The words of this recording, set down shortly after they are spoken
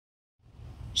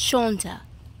Shonda,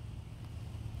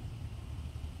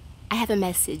 I have a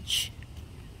message.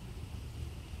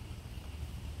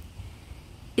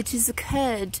 It has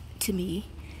occurred to me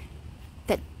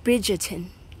that Bridgerton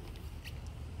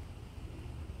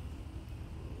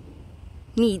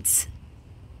needs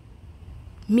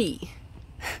me.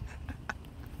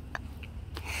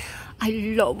 I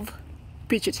love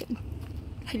Bridgerton.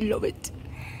 I love it.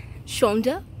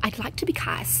 Shonda, I'd like to be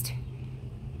cast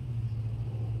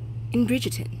in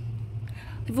Bridgerton.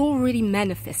 I've already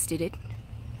manifested it,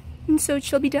 and so it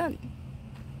shall be done.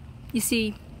 You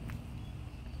see,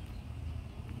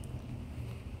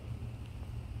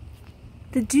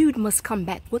 the dude must come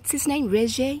back. What's his name?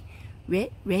 Reggie?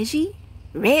 Reggie?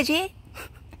 Reggie?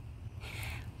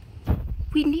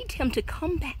 We need him to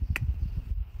come back,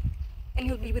 and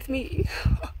he'll be with me.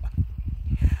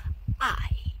 I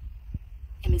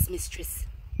am his mistress.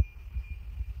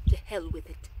 To hell with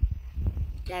it.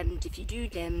 Damned if you do,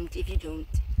 damned if you don't.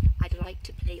 I'd like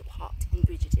to play a part in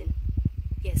Bridgerton.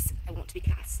 Yes, I want to be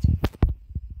cast.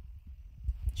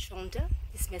 Shonda,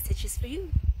 this message is for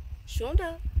you.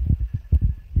 Shonda.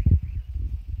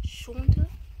 Shonda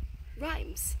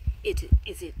rhymes. Is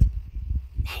it?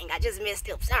 Dang, I just messed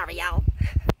up. Sorry, y'all.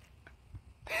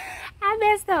 I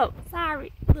messed up.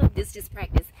 Sorry. Look, this is just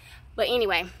practice. But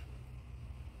anyway,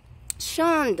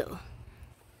 Shonda.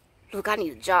 Look, I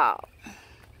need a job.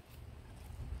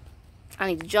 I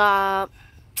need a job.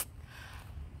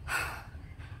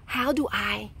 How do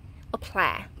I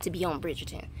apply to be on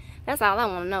Bridgerton? That's all I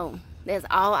want to know. That's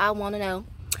all I want to know.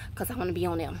 Because I want to be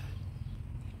on them.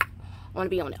 I want to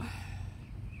be on them.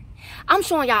 I'm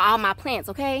showing y'all all my plants,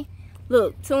 okay?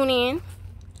 Look, tune in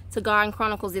to Garden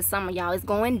Chronicles this summer, y'all. It's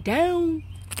going down.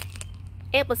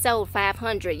 Episode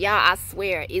 500. Y'all, I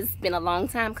swear, it's been a long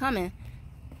time coming.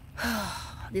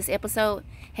 This episode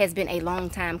has been a long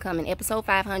time coming. Episode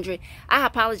 500. I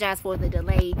apologize for the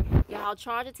delay. Y'all,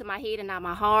 charge it to my head and not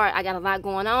my heart. I got a lot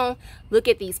going on. Look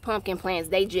at these pumpkin plants.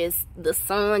 The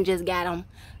sun just got them.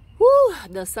 Woo,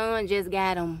 the sun just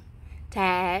got them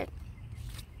tired.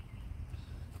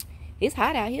 It's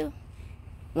hot out here.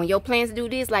 When your plants do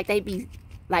this, like they be,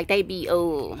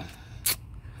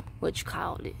 what you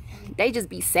call it? They just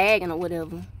be sagging or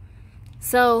whatever.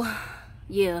 So,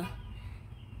 yeah.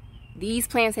 These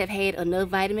plants have had enough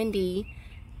vitamin D.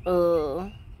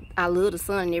 I love the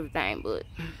sun and everything, but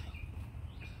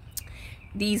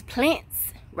these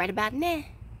plants, right about now,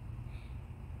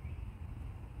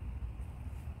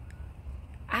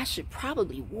 I should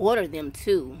probably water them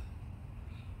too.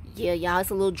 Yeah, y'all, it's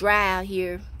a little dry out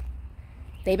here.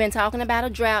 They've been talking about a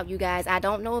drought, you guys. I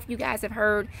don't know if you guys have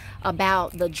heard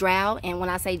about the drought. And when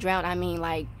I say drought, I mean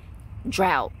like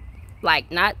drought.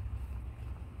 Like not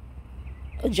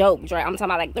a joke drought. I'm talking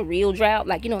about like the real drought.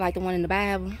 Like, you know, like the one in the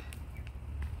Bible.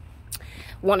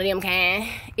 One of them kind.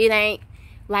 It ain't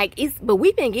like it's, but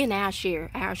we've been getting our share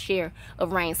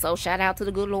of rain. So shout out to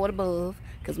the good Lord above.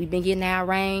 Because we've been getting our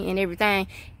rain and everything.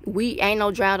 We ain't no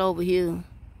drought over here.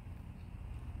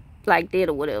 Like that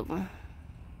or whatever.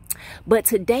 But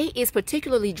today is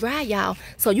particularly dry, y'all.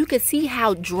 So you can see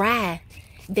how dry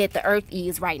that the earth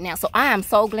is right now. So I am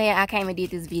so glad I came and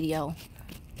did this video.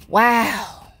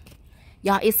 Wow.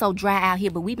 Y'all, it's so dry out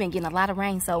here, but we've been getting a lot of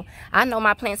rain. So I know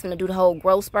my plant's gonna do the whole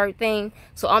growth spurt thing.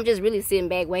 So I'm just really sitting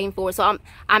back waiting for it. So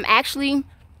I'm actually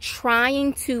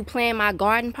trying to plan my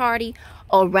garden party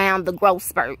around the growth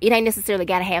spurt. It ain't necessarily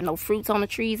got to have no fruits on the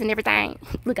trees and everything.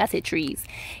 Look, I said trees.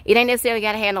 It ain't necessarily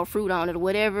got to have no fruit on it or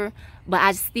whatever. But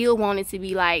I still want it to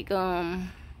be like I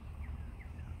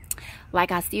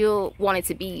still want it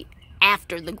to be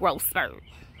after the growth spurt.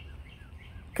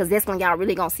 Because that's when y'all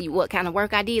really going to see what kind of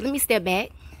work I did. Let me step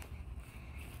back.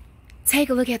 Take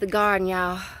a look at the garden,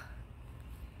 y'all.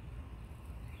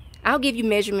 I'll give you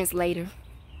measurements later.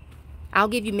 I'll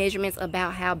give you measurements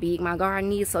about how big my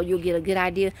garden is so you'll get a good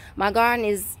idea. My garden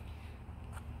is,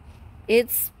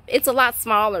 it's a lot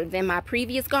smaller than my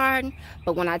previous garden.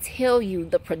 But when I tell you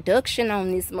the production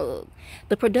on this mug,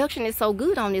 the production is so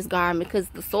good on this garden because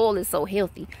the soil is so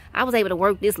healthy. I was able to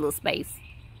work this little space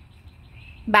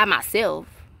by myself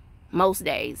most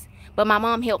days. But my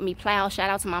mom helped me plow. Shout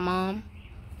out to my mom.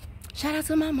 Shout out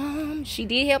to my mom. She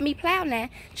did help me plow now.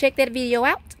 Check that video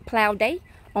out. Plow Day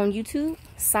on YouTube.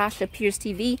 Sasha Pierce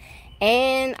TV.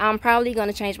 And I'm probably going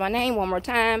to change my name one more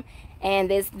time. And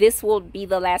this will be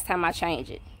the last time I change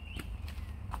it.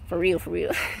 For real, for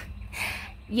real.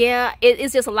 Yeah,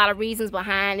 it's just a lot of reasons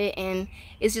behind it. And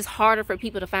it's just harder for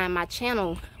people to find my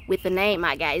channel with the name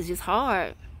I got. It's just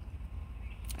hard.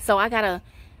 So I got to,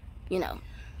 you know,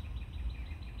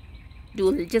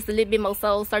 do just a little bit more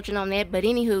soul searching on that. But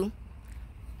anywho,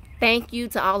 Thank you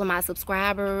to all of my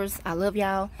subscribers. I love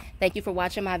y'all. Thank you for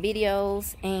watching my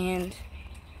videos, and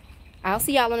I'll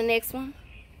see y'all on the next one.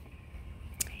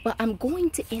 But I'm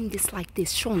going to end this like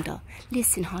this. Shonda,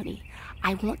 listen, honey.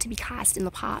 I want to be cast in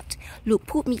the part. Look,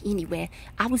 put me anywhere.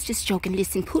 I was just joking.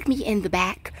 Listen, put me in the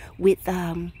back with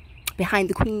behind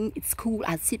the queen. It's cool.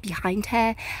 I'll sit behind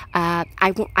her.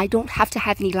 I don't have to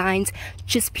have any lines.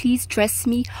 Just please dress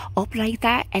me up like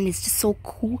that, and it's just so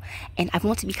cool. And I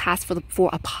want to be cast for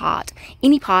a part.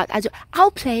 Any part.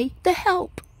 I'll play the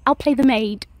help. I'll play the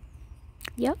maid.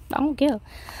 Yep, I don't care.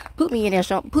 Put me in there,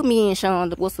 Put me in,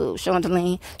 Shonda. What's up, Shonda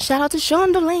Land? Shout out to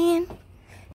Shonda Land.